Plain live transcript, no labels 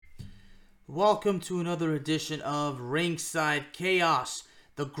Welcome to another edition of Ringside Chaos,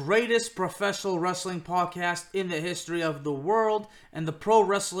 the greatest professional wrestling podcast in the history of the world, and the pro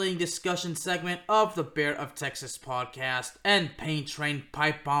wrestling discussion segment of the Bear of Texas podcast and Paint Train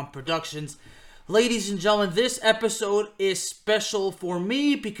Pipe Bomb Productions. Ladies and gentlemen, this episode is special for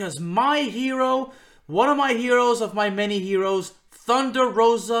me because my hero, one of my heroes of my many heroes, Thunder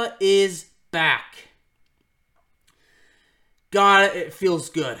Rosa, is back. God, it feels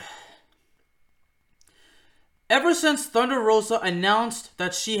good. Ever since Thunder Rosa announced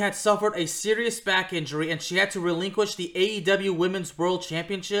that she had suffered a serious back injury and she had to relinquish the AEW Women's World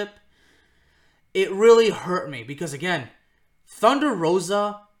Championship, it really hurt me because, again, Thunder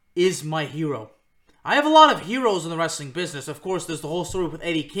Rosa is my hero. I have a lot of heroes in the wrestling business. Of course, there's the whole story with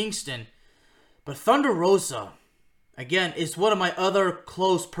Eddie Kingston. But Thunder Rosa, again, is one of my other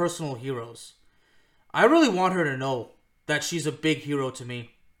close personal heroes. I really want her to know that she's a big hero to me.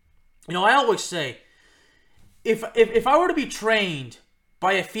 You know, I always say, If I were to be trained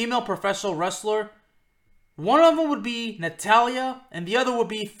by a female professional wrestler, one of them would be Natalya and the other would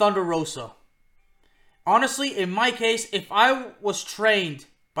be Thunder Rosa. Honestly, in my case, if I was trained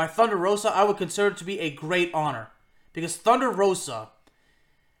by Thunder Rosa, I would consider it to be a great honor. Because Thunder Rosa,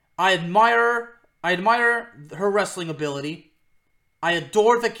 I admire her wrestling ability. I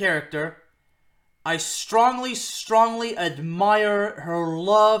adore the character. I strongly admire her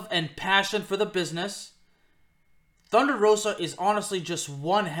love and passion for the business. Thunder Rosa is honestly just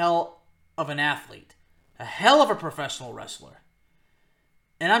one hell of an athlete. A hell of a professional wrestler.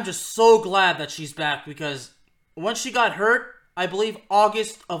 And I'm just so glad that she's back because when she got hurt, I believe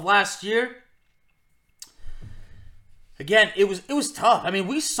August of last year, again, it was tough. I mean,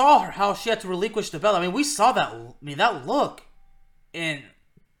 we saw her how she had to relinquish the belt. I mean, we saw that look. And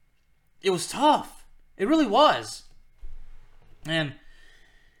it was tough. It really was. And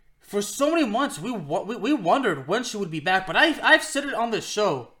for so many months, we wondered when she would be back. But I've said it on this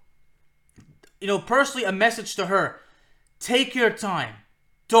show. You know, personally, a message to her. Take your time.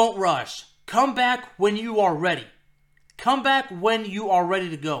 Don't rush. Come back when you are ready. Come back when you are ready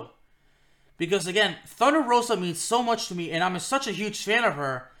to go. Because, again, Thunder Rosa means so much to me. And I'm such a huge fan of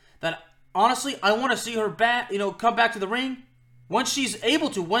her that, honestly, I want to see her back, come back to the ring when she's able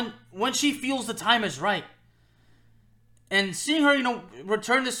to. When she feels the time is right. And seeing her,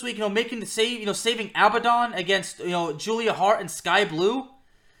 return this week, making the save, saving Abaddon against, Julia Hart and Sky Blue.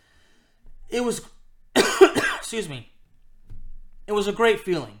 It was, excuse me. It was a great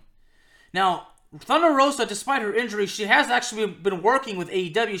feeling. Now, Thunder Rosa, despite her injury, she has actually been working with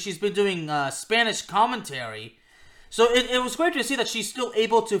AEW. She's been doing Spanish commentary. So it was great to see that she's still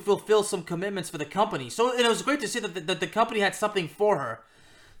able to fulfill some commitments for the company. So it was great to see that the company had something for her.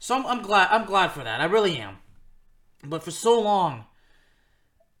 So I'm glad for that. I really am. But for so long,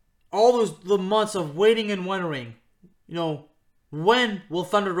 all the months of waiting and wondering, when will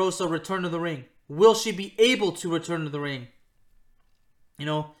Thunder Rosa return to the ring? Will she be able to return to the ring?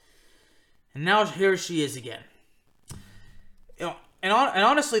 And now here she is again. And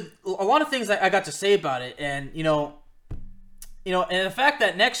honestly, a lot of things I got to say about it, and and the fact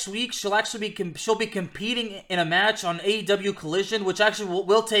that next week she'll be competing in a match on AEW Collision, which actually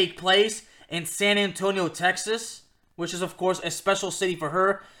will take place in San Antonio, Texas. Which is, of course, a special city for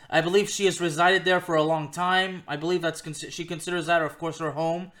her. I believe she has resided there for a long time. I believe she considers that, of course, her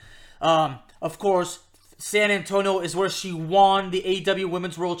home. Of course, San Antonio is where she won the AEW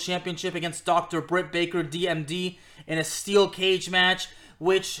Women's World Championship against Dr. Britt Baker, DMD, in a steel cage match,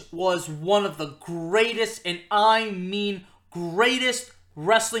 which was one of the greatest, and I mean greatest,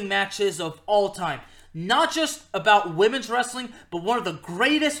 wrestling matches of all time. Not just about women's wrestling, but one of the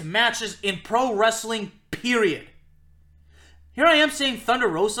greatest matches in pro wrestling, period. Here I am saying Thunder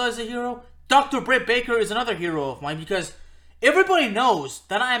Rosa is a hero. Dr. Britt Baker is another hero of mine because everybody knows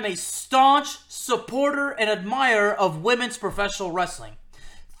that I am a staunch supporter and admirer of women's professional wrestling.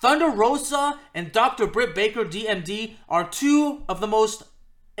 Thunder Rosa and Dr. Britt Baker, DMD, are two of the most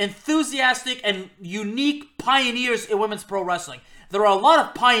enthusiastic and unique pioneers in women's pro wrestling. There are a lot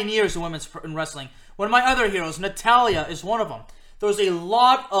of pioneers in women's wrestling. One of my other heroes, Natalya, is one of them. There's a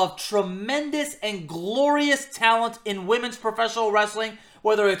lot of tremendous and glorious talent in women's professional wrestling,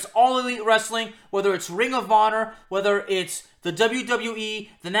 whether it's All Elite Wrestling, whether it's Ring of Honor, whether it's the WWE,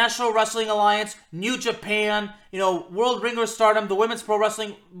 the National Wrestling Alliance, New Japan, World Ring of Stardom, the women's pro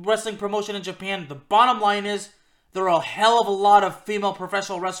wrestling promotion in Japan. The bottom line is, there are a hell of a lot of female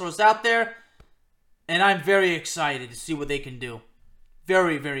professional wrestlers out there, and I'm very excited to see what they can do.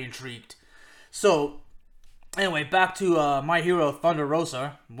 Very, very intrigued. So, anyway, back to my hero, Thunder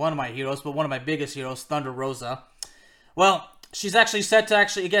Rosa. One of my heroes, but one of my biggest heroes, Thunder Rosa. Well, she's actually set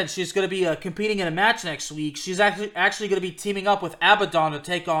to again, she's going to be competing in a match next week. She's actually going to be teaming up with Abaddon to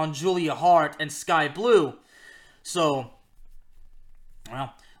take on Julia Hart and Sky Blue. So,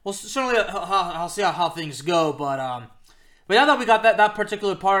 well, certainly I'll see how things go. But now that we got that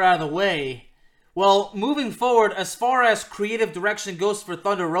particular part out of the way, well, moving forward, as far as creative direction goes for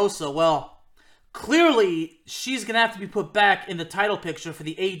Thunder Rosa, well, clearly she's going to have to be put back in the title picture for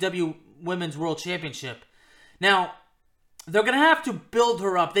the AEW Women's World Championship. Now, they're going to have to build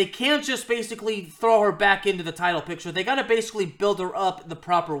her up. They can't just basically throw her back into the title picture. They got to basically build her up the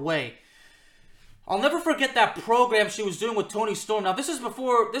proper way. I'll never forget that program she was doing with Toni Storm. Now, this was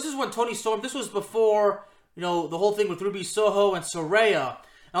before, you know, the whole thing with Ruby Soho and Saraya.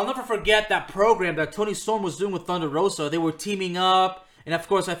 I'll never forget that program that Toni Storm was doing with Thunder Rosa. They were teaming up, and of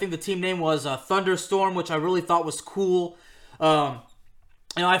course, I think the team name was Thunderstorm, which I really thought was cool.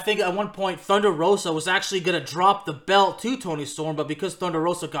 You know, I think at one point Thunder Rosa was actually going to drop the belt to Toni Storm, but because Thunder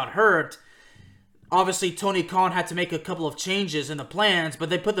Rosa got hurt, obviously Tony Khan had to make a couple of changes in the plans, but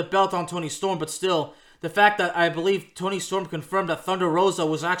they put the belt on Toni Storm. But still, the fact that I believe Toni Storm confirmed that Thunder Rosa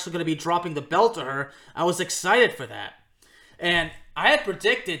was actually going to be dropping the belt to her, I was excited for that. And I had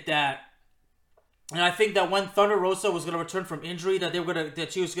predicted that, and I think that when Thunder Rosa was going to return from injury, that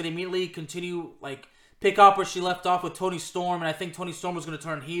she was going to immediately continue, like, pick up where she left off with Toni Storm, and I think Toni Storm was going to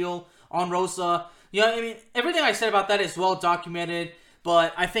turn heel on Rosa. You know, I mean, everything I said about that is well documented,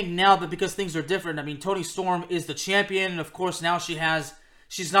 but I think now that because things are different, I mean, Toni Storm is the champion, and of course now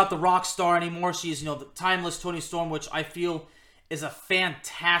she's not the rock star anymore. She's, you know, the timeless Toni Storm, which I feel is a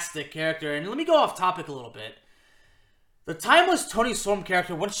fantastic character. And let me go off topic a little bit. The timeless Toni Storm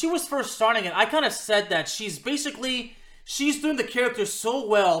character, when she was first starting it, I kind of said that she's doing the character so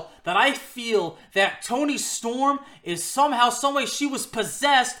well that I feel that Toni Storm is somehow, someway, she was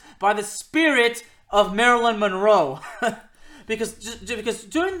possessed by the spirit of Marilyn Monroe. because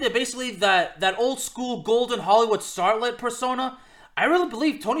during that old school golden Hollywood starlet persona, I really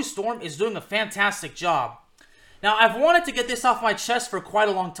believe Toni Storm is doing a fantastic job. Now, I've wanted to get this off my chest for quite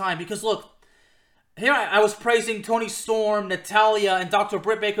a long time because, look, here I was praising Toni Storm, Natalya, and Dr.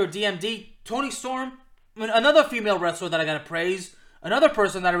 Britt Baker, DMD. Toni Storm, another female wrestler that I gotta praise, another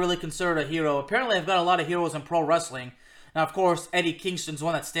person that I really consider a hero. Apparently, I've got a lot of heroes in pro wrestling. Now, of course, Eddie Kingston's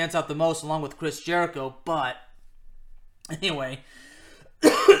one that stands out the most, along with Chris Jericho, but anyway.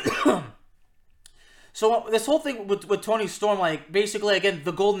 So, this whole thing with Toni Storm, like, basically, again,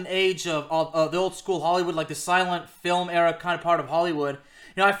 the golden age of the old school Hollywood, like the silent film era kind of part of Hollywood.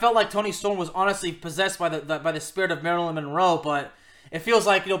 You know, I felt like Toni Storm was honestly possessed by the spirit of Marilyn Monroe, but it feels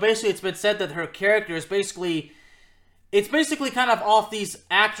like, you know, basically it's been said that her character is basically kind of off these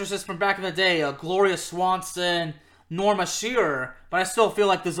actresses from back in the day, Gloria Swanson, Norma Shearer, but I still feel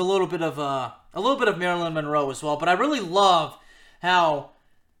like there's a little bit of Marilyn Monroe as well. But I really love how,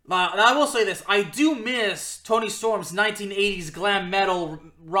 I will say this, I do miss Toni Storm's 1980s glam metal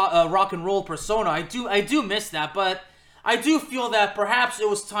rock and roll persona. I do miss that, but I do feel that perhaps it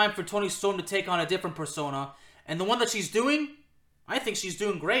was time for Toni Storm to take on a different persona, and the one that she's doing, I think she's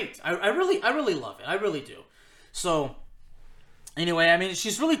doing great. I really love it. I really do. So, anyway, I mean,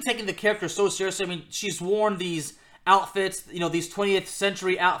 she's really taking the character so seriously. I mean, she's worn these outfits, you know, these 20th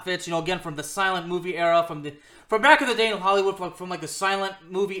century outfits, you know, again, from the silent movie era, from back in the day in Hollywood, from like the silent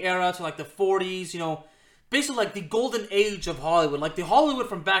movie era to like the 40s, you know, basically like the golden age of Hollywood, like the Hollywood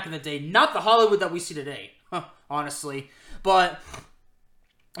from back in the day, not the Hollywood that we see today, honestly. But,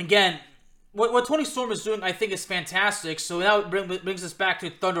 again, what Toni Storm is doing, I think, is fantastic. So now it brings us back to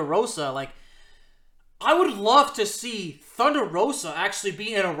Thunder Rosa. Like, I would love to see Thunder Rosa actually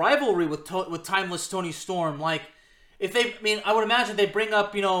be in a rivalry with timeless Toni Storm. Like, I would imagine they bring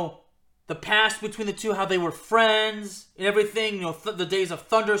up, you know, the past between the two, how they were friends and everything, you know, the days of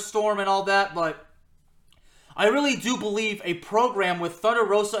Thunderstorm and all that. But I really do believe a program with Thunder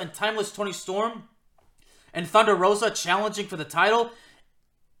Rosa and timeless Toni Storm and Thunder Rosa challenging for the title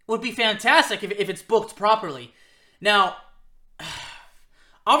would be fantastic if it's booked properly. Now,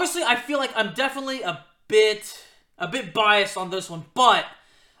 obviously, I feel like I'm definitely a bit biased on this one, but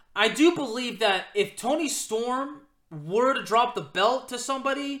I do believe that if Toni Storm were to drop the belt to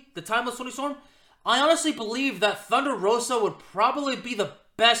somebody, the timeless Toni Storm, I honestly believe that Thunder Rosa would probably be the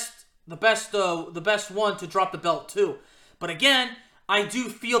best one to drop the belt to. But again, I do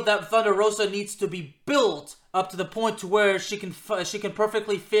feel that Thunder Rosa needs to be built up to the point to where she can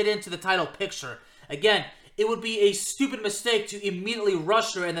perfectly fit into the title picture. Again, it would be a stupid mistake to immediately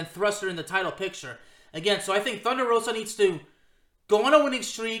rush her and then thrust her in the title picture. Again, so I think Thunder Rosa needs to go on a winning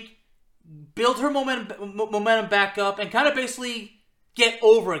streak, build her momentum back up, and kind of basically get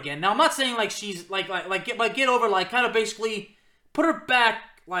over again. Now, I'm not saying like she's like get over, like kind of basically put her back,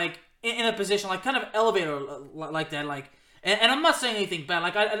 like, in a position, like, kind of elevate her like that, like, and I'm not saying anything bad,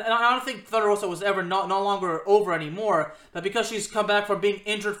 like, I don't think Thunder Rosa was ever no longer over anymore, but because she's come back from being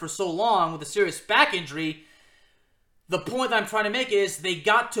injured for so long with a serious back injury, the point I'm trying to make is they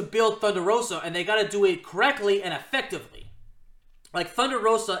got to build Thunder Rosa, and they got to do it correctly and effectively. Like, Thunder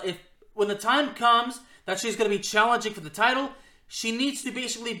Rosa, when the time comes that she's going to be challenging for the title, she needs to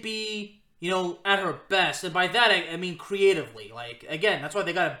basically be, you know, at her best. And by that, I mean creatively. Like, again, that's why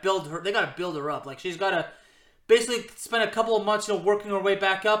they got to build her. They got to build her up. Like, she's got to basically spend a couple of months, you know, working her way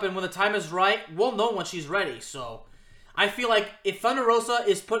back up. And when the time is right, we'll know when she's ready. So, I feel like if Thunder Rosa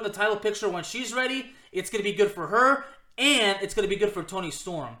is put in the title picture when she's ready, it's going to be good for her, and it's going to be good for Toni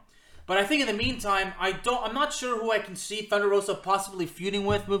Storm. But I think in the meantime, I'm not sure who I can see Thunder Rosa possibly feuding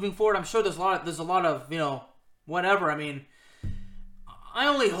with moving forward. I'm sure there's a lot of, you know, whatever. I mean, I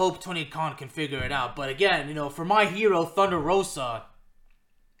only hope Tony Khan can figure it out. But again, you know, for my hero, Thunder Rosa,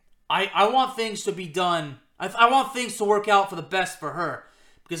 I want things to be done. I want things to work out for the best for her.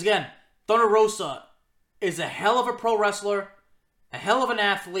 Because again, Thunder Rosa is a hell of a pro wrestler, a hell of an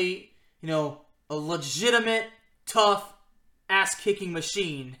athlete, you know, a legitimate, tough, ass-kicking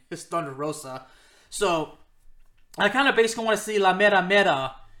machine is Thunder Rosa. So, I kind of basically want to see La Mera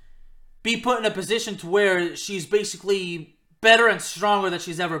Mera be put in a position to where she's basically better and stronger than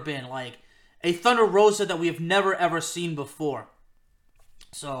she's ever been. Like, a Thunder Rosa that we have never, ever seen before.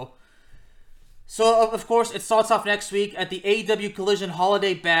 So of course, it starts off next week at the AEW Collision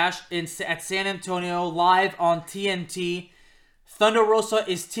Holiday Bash at San Antonio, live on TNT. Thunder Rosa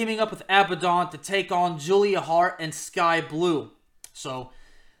is teaming up with Abaddon to take on Julia Hart and Sky Blue. So,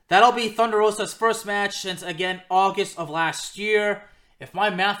 that'll be Thunder Rosa's first match since, again, August of last year. If my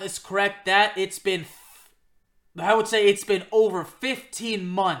math is correct, I would say it's been over 15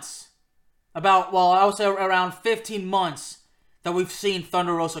 months. I would say around 15 months that we've seen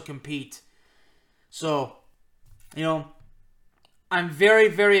Thunder Rosa compete. So, you know, I'm very,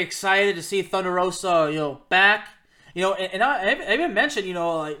 very excited to see Thunder Rosa, you know, back. You know, and I even mentioned, you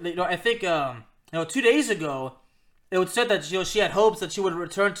know, I think, 2 days ago, it was said that, you know, she had hopes that she would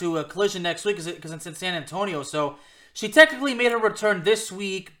return to a Collision next week because it's in San Antonio. So, she technically made her return this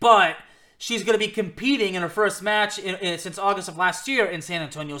week, but she's going to be competing in her first match since August of last year in San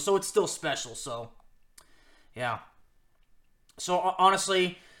Antonio. So, it's still special. So, yeah. So,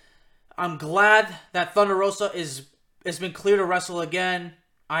 honestly, I'm glad that Thunder Rosa has been cleared to wrestle again.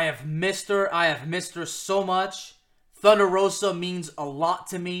 I have missed her. I have missed her so much. Thunder Rosa means a lot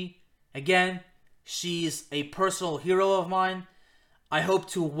to me. Again, she's a personal hero of mine. I hope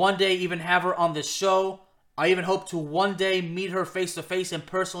to one day even have her on this show. I even hope to one day meet her face to face and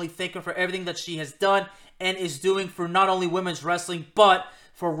personally thank her for everything that she has done and is doing for not only women's wrestling, but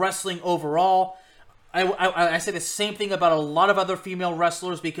for wrestling overall. I say the same thing about a lot of other female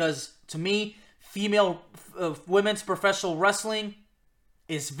wrestlers because, to me, women's professional wrestling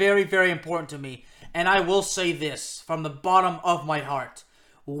is very, very important to me. And I will say this from the bottom of my heart.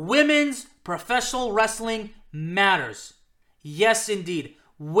 Women's professional wrestling matters. Yes, indeed.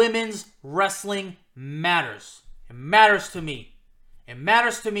 Women's wrestling matters. It matters to me. It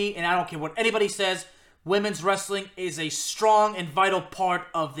matters to me, and I don't care what anybody says. Women's wrestling is a strong and vital part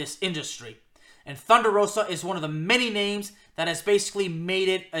of this industry. And Thunder Rosa is one of the many names that has basically made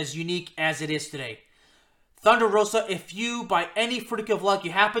it as unique as it is today. Thunder Rosa, if you, by any freak of luck,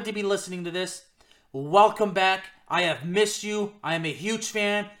 you happen to be listening to this, welcome back. I have missed you. I am a huge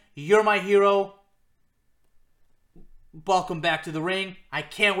fan. You're my hero. Welcome back to the ring. I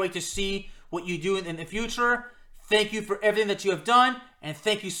can't wait to see what you do in the future. Thank you for everything that you have done, and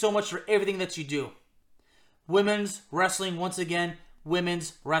thank you so much for everything that you do. Women's wrestling, once again,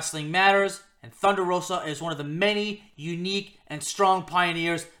 women's wrestling matters, and Thunder Rosa is one of the many unique and strong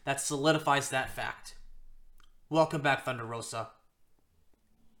pioneers that solidifies that fact. Welcome back, Thunder Rosa.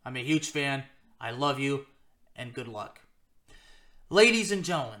 I'm a huge fan. I love you, and good luck. Ladies and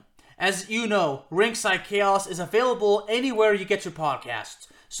gentlemen, as you know, Ringside Chaos is available anywhere you get your podcasts.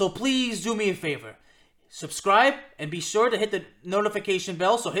 So please do me a favor. Subscribe, and be sure to hit the notification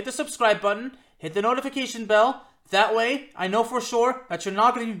bell. So hit the subscribe button, hit the notification bell. That way, I know for sure that you're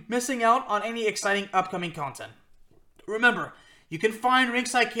not going to be missing out on any exciting upcoming content. Remember, you can find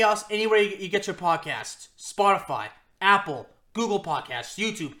Ringside Chaos anywhere you get your podcasts. Spotify, Apple, Google Podcasts,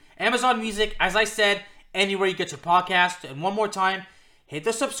 YouTube, Amazon Music, as I said, anywhere you get your podcast. And one more time, hit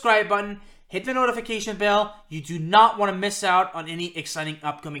the subscribe button, hit the notification bell. You do not want to miss out on any exciting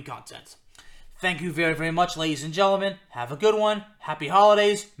upcoming content. Thank you very, very much, ladies and gentlemen. Have a good one. Happy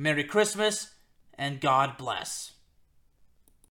holidays, Merry Christmas, and God bless.